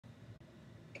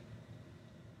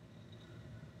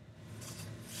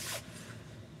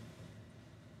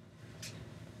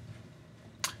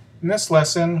In this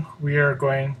lesson, we are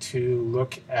going to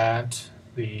look at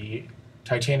the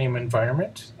titanium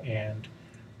environment and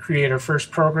create our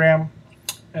first program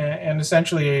and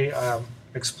essentially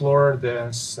explore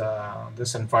this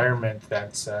environment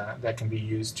that can be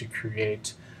used to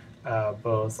create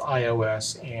both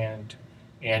iOS and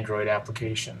Android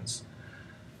applications.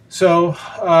 So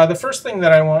the first thing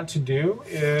that I want to do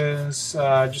is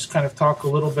just kind of talk a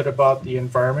little bit about the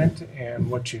environment and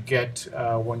what you get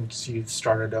once you've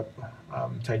started up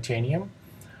Titanium.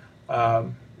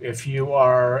 If you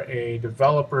are a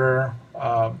developer,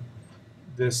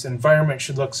 this environment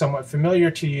should look somewhat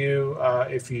familiar to you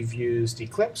if you've used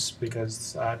Eclipse,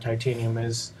 because Titanium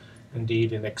is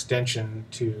indeed an extension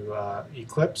to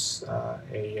Eclipse,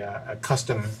 a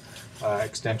custom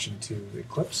extension to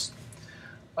Eclipse.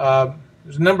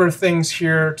 There's a number of things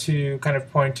here to kind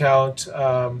of point out,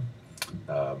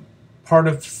 part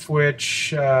of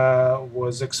which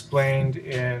was explained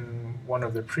in one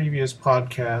of the previous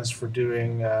podcasts for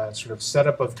doing sort of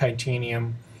setup of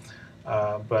Titanium.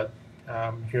 But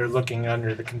here, looking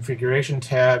under the configuration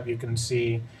tab, you can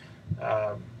see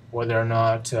whether or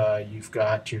not you've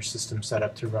got your system set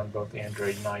up to run both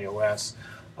Android and iOS.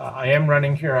 I am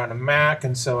running here on a Mac,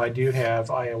 and so I do have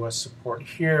iOS support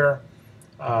here.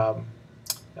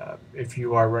 If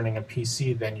you are running a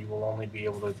PC, then you will only be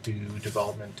able to do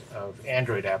development of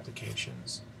Android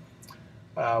applications.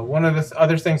 One of the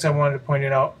other things I wanted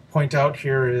to point out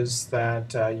here is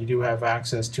that you do have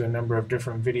access to a number of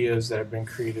different videos that have been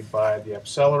created by the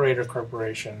Accelerator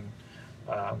Corporation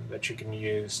that you can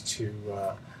use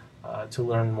to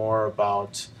learn more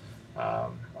about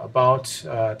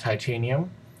Titanium.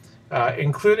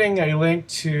 Including a link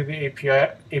to the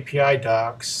API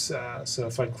docs. So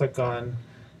if I click on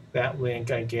that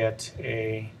link, I get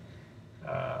a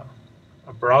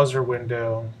browser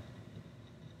window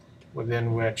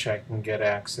within which I can get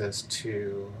access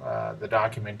to the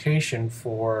documentation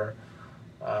for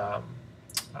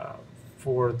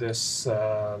this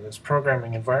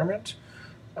programming environment,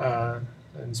 and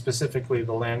specifically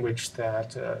the language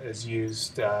that is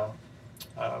used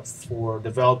for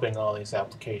developing all these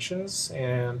applications,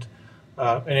 and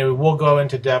it will go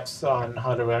into depth on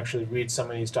how to actually read some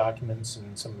of these documents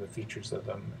and some of the features of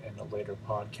them in a later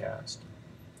podcast.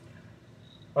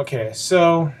 Okay,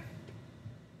 so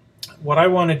what I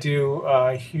want to do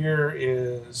here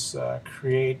is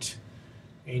create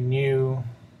a new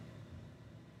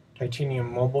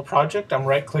Titanium mobile project. I'm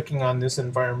right-clicking on this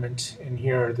environment in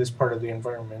here, this part of the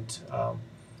environment.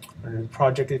 Under the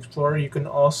Project Explorer, you can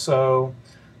also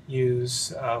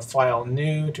use File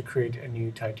New to create a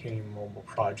new Titanium mobile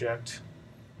project.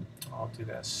 I'll do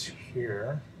this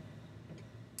here.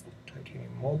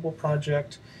 Titanium mobile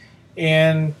project.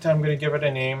 And I'm going to give it a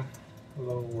name,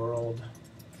 Hello World.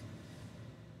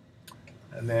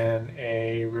 And then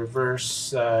a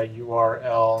reverse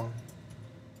URL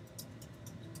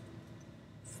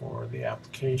for the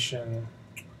application.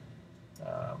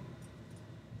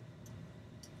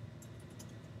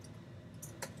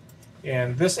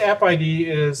 And this app ID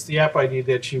is the app ID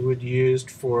that you would use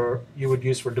for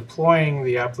deploying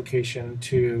the application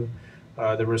to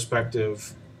the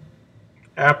respective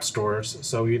app stores.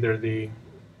 So either the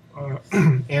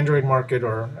Android market,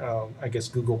 or I guess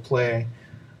Google Play,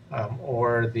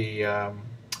 or the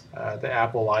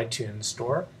Apple iTunes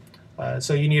store.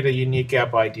 So you need a unique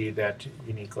app ID that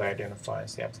uniquely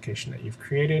identifies the application that you've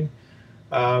created.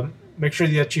 Make sure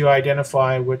that you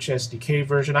identify which SDK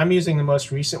version. I'm using the most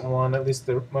recent one, at least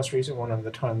the most recent one of the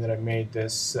time that I made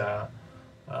this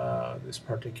this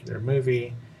particular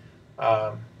movie.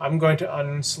 I'm going to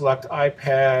unselect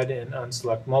iPad and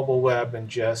unselect mobile web and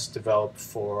just develop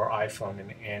for iPhone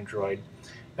and Android.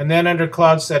 And then under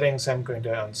cloud settings, I'm going to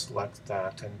unselect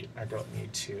that, and I don't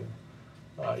need to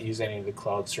use any of the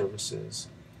cloud services.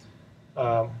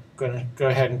 Going to go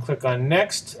ahead and click on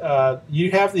Next.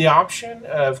 You have the option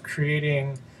of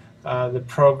creating the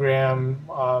program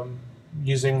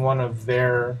using one of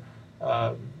their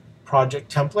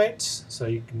project templates. So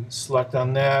you can select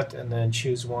on that and then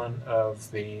choose one of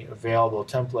the available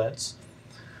templates.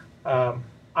 I'm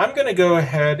going to go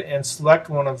ahead and select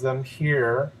one of them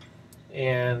here,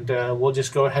 and we'll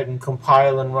just go ahead and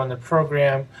compile and run the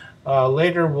program.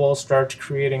 Later we'll start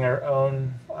creating our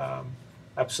own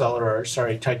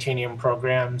Titanium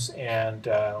programs, and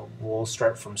we'll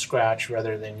start from scratch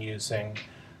rather than using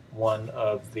one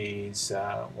of these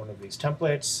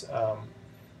templates.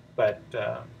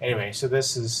 Anyway, so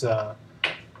this is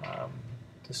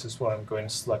what I'm going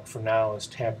to select for now, is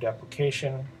tabbed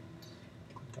application.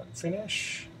 Click on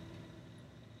Finish.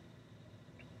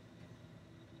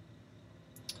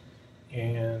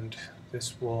 And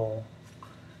this will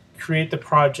create the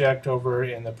project over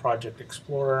in the Project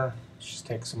Explorer. It just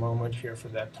takes a moment here for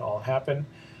that to all happen.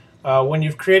 When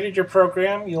you've created your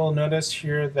program, you'll notice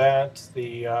here that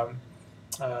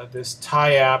this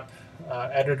TIAP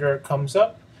editor comes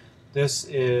up. This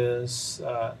is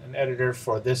an editor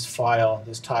for this file,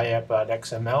 this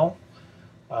TIAP.xml.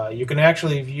 You can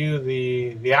actually view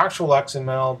the actual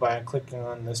XML by clicking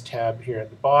on this tab here at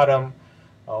the bottom,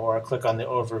 or click on the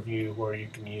overview where you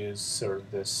can use sort of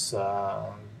this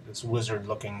this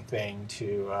wizard-looking thing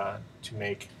to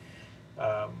make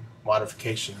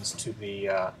modifications to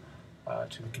the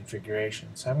configuration.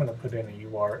 So I'm going to put in a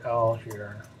URL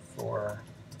here for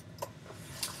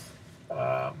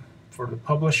the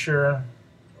publisher,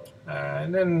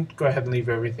 and then go ahead and leave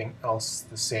everything else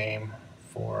the same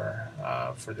for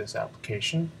this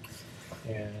application.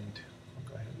 And I'll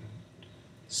go ahead and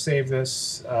save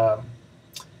this.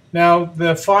 Now,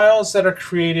 the files that are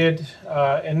created,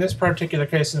 in this particular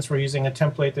case, since we're using a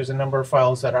template, there's a number of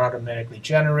files that are automatically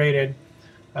generated.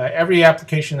 Every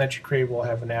application that you create will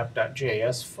have an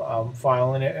app.js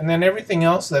file in it, and then everything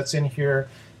else that's in here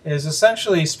is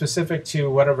essentially specific to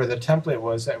whatever the template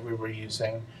was that we were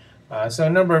using. So a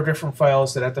number of different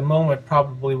files that at the moment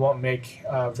probably won't make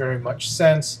very much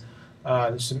sense.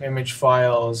 There's some image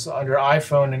files. Under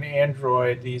iPhone and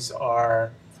Android, these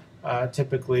are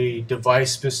typically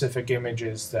device-specific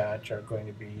images that are going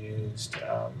to be used,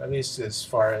 at least as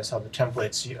far as how the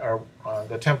templates are,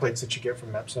 the templates that you get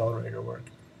from Appcelerator work.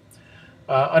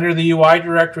 Under the UI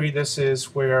directory, this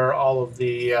is where all of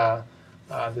the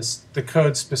the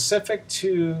code specific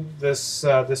to this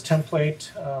this template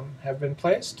have been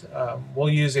placed. We'll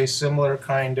use a similar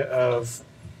kind of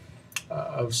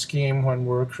scheme when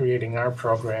we're creating our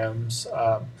programs.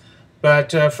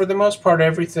 But for the most part,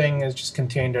 everything is just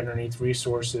contained underneath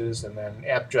resources, and then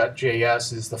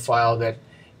app.js is the file that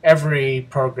every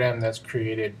program that's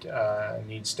created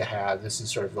needs to have. This is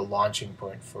sort of the launching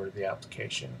point for the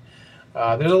application.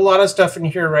 There's a lot of stuff in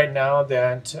here right now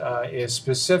that is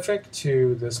specific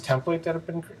to this template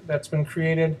that's been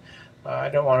created. I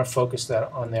don't want to focus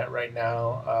on that right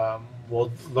now.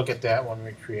 We'll look at that when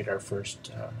we create our first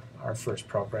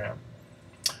program.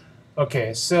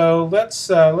 Okay, so let's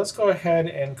go ahead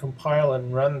and compile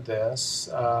and run this.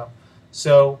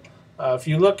 If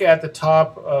you look at the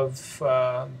top of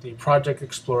the Project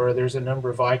Explorer, there's a number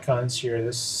of icons here.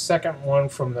 This second one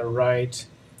from the right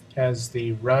has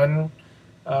the Run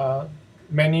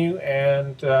menu,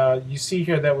 and you see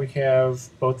here that we have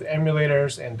both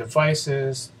emulators and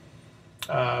devices.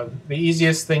 The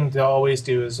easiest thing to always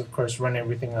do is, of course, run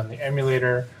everything on the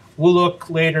emulator. We'll look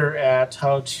later at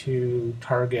how to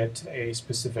target a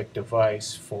specific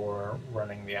device for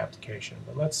running the application.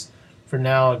 But let's, for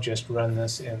now, just run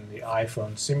this in the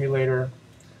iPhone simulator.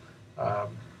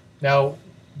 Now,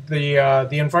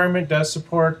 the environment does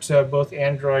support both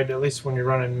Android, at least when you're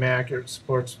running Mac, it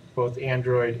supports both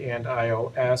Android and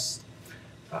iOS.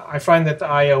 I find that the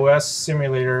iOS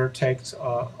simulator takes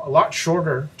a lot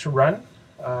shorter to run.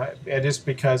 It is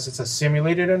because it's a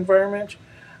simulated environment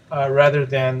rather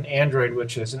than Android,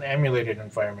 which is an emulated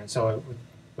environment. So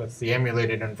with the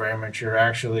emulated environment, you're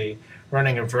actually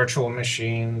running a virtual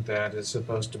machine that is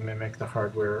supposed to mimic the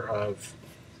hardware of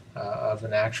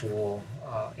an actual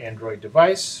Android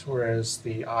device, whereas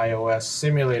the iOS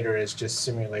simulator is just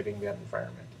simulating that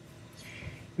environment.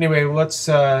 Anyway, let's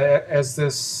as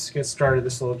this gets started,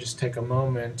 this will just take a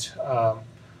moment.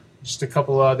 Just a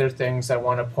couple of other things I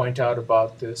want to point out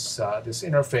about this this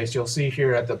interface. You'll see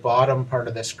here at the bottom part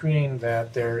of the screen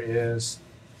that there is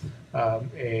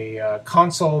a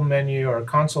console menu or a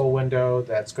console window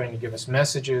that's going to give us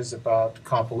messages about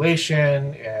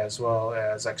compilation as well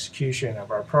as execution of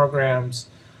our programs.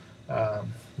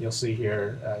 You'll see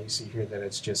here, you see here that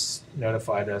it's just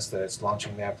notified us that it's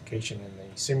launching the application in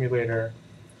the simulator.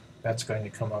 That's going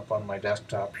to come up on my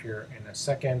desktop here in a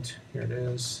second. Here it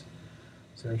is.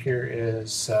 So here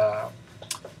is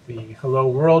the Hello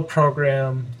World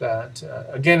program that,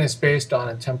 again, is based on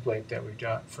a template that we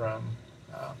got from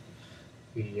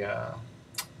the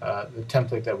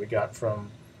template that we got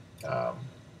from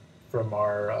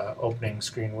our opening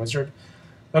screen wizard.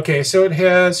 Okay, so it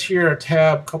has here a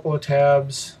tab, couple of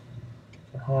tabs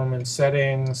for home and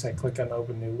settings. I click on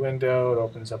open new window, it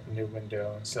opens up a new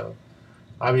window. So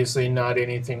obviously not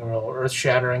anything real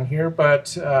earth-shattering here,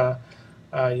 but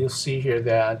you'll see here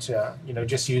that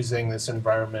just using this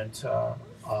environment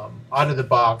out of the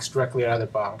box, directly out of the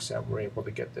box, that we're able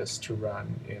to get this to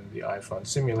run in the iPhone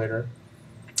simulator.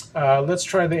 Let's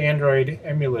try the Android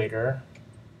emulator.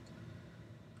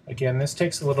 Again, this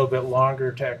takes a little bit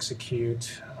longer to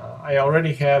execute. I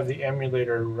already have the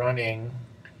emulator running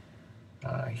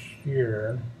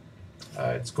here.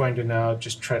 It's going to now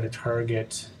just try to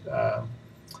target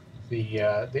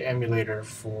the emulator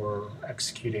for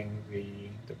executing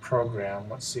the program.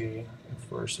 Let's see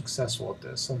if we're successful at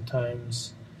this.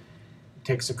 Sometimes it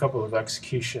takes a couple of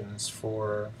executions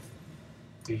for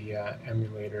the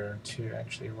emulator to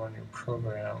actually run your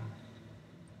program.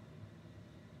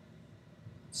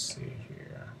 Let's see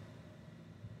here.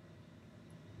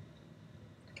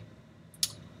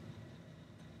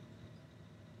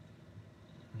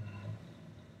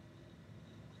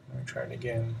 Let me try it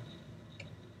again.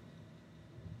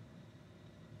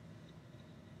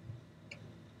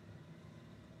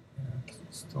 Yeah,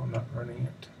 it's still not running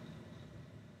it.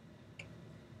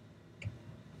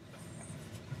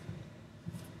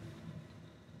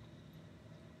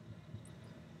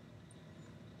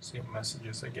 See what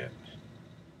messages I get.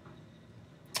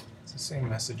 It's the same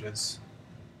messages.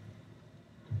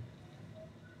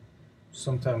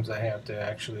 Sometimes I have to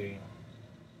actually.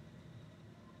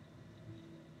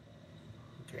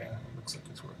 Okay, looks like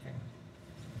it's working.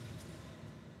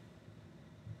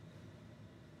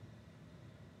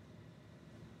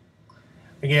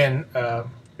 Again,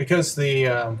 because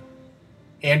the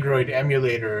Android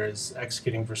emulator is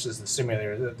executing versus the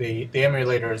simulator, the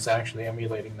emulator is actually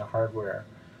emulating the hardware.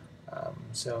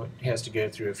 So it has to go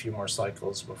through a few more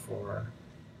cycles before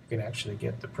you can actually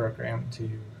get the program to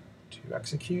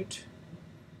execute.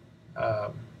 I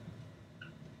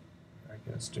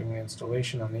guess doing the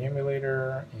installation on the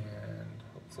emulator, and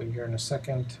hopefully here in a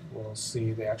second we'll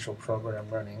see the actual program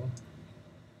running.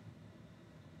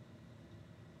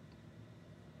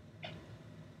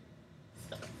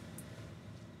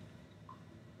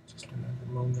 Just another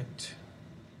moment.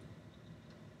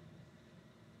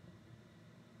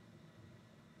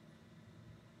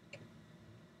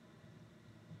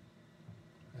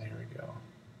 There we go.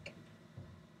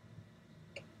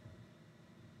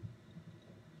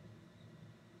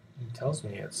 It tells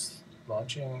me it's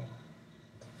launching.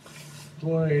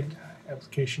 Deployed.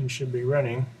 Application should be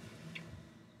running.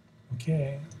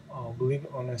 Okay, I'll believe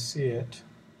it when I see it.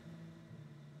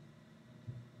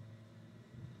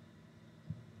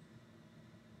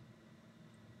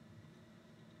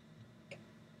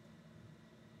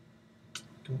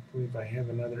 Don't believe I have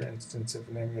another instance of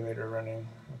an emulator running.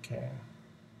 Okay.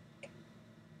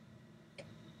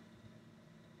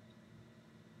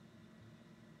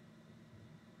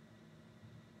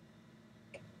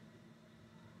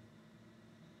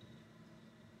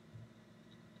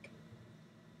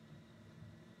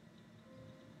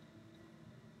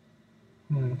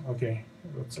 Okay,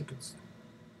 it looks like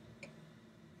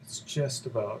it's just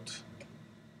about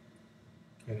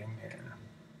getting there.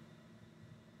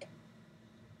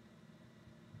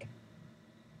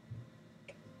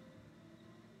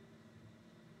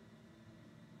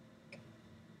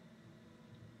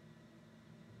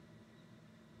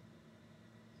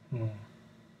 Well,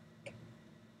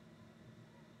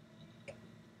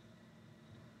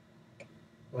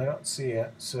 I don't see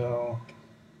it, so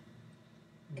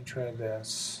let me try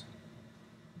this.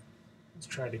 Let's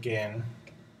try it again.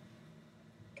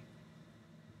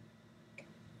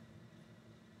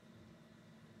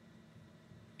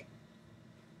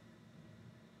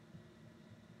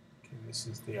 Okay, this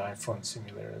is the iPhone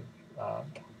simulator.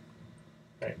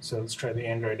 Right, so let's try the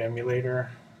Android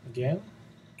emulator again.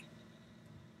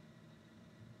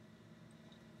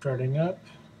 Starting up.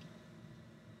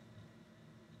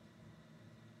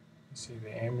 You see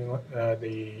the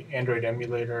Android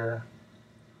emulator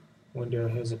window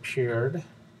has appeared.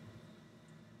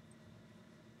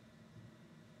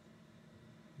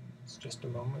 It's just a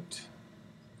moment.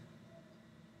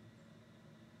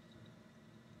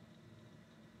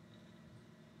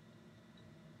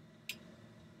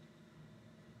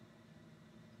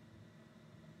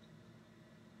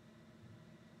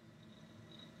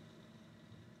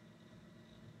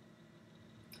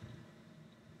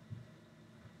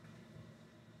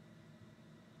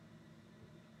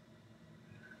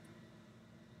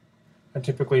 I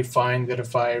typically find that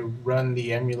if I run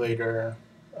the emulator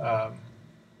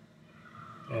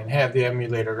and have the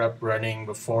emulator up running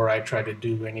before I try to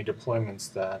do any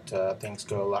deployments, that things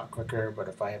go a lot quicker. But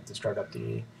if I have to start up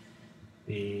the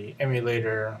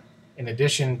emulator in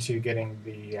addition to getting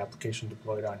the application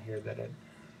deployed on here, that it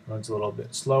runs a little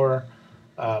bit slower.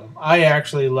 I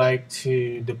actually like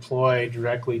to deploy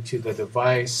directly to the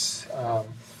device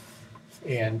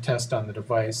and test on the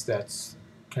device. That's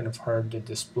kind of hard to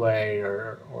display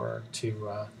or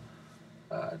to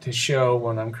show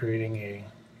when I'm creating a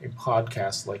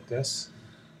podcast like this.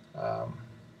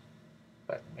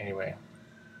 But anyway,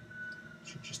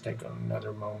 should just take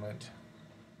another moment.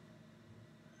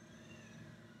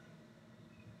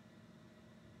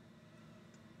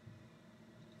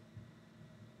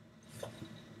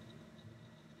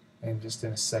 And just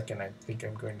in a second, I think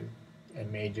I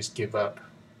may just give up.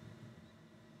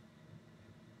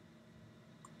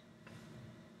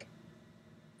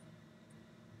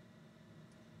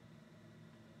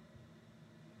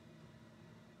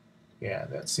 Yeah,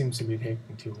 that seems to be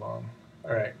taking too long.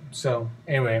 All right, so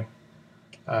anyway,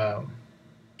 um,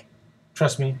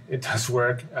 trust me, it does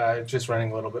work. It's just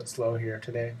running a little bit slow here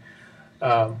today.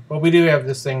 But we do have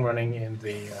this thing running in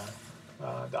the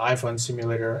iPhone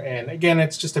simulator, and again,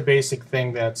 it's just a basic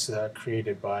thing that's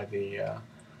created by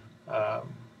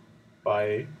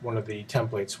by one of the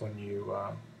templates when you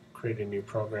create a new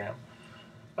program.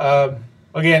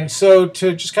 Again, so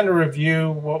to just kind of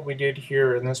review what we did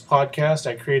here in this podcast,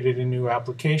 I created a new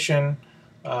application,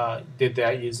 did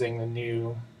that using the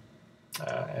new,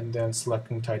 and then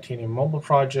selecting Titanium Mobile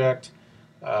Project.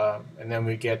 And then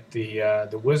we get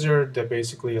the wizard that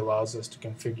basically allows us to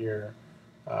configure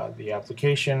the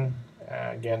application.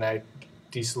 Again, I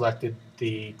deselected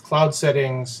the cloud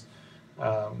settings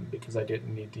because I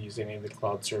didn't need to use any of the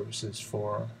cloud services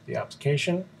for the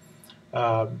application.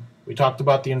 We talked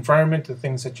about the environment, the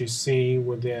things that you see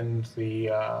within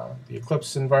the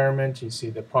Eclipse environment. You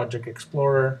see the Project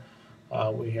Explorer.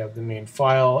 We have the main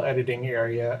file editing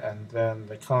area and then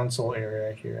the console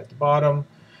area here at the bottom.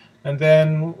 And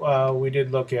then we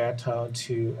did look at how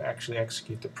to actually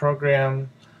execute the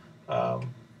program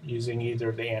using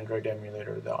either the Android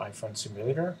emulator or the iPhone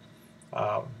simulator.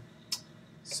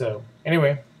 So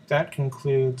anyway, that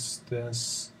concludes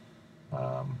this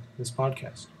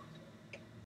podcast.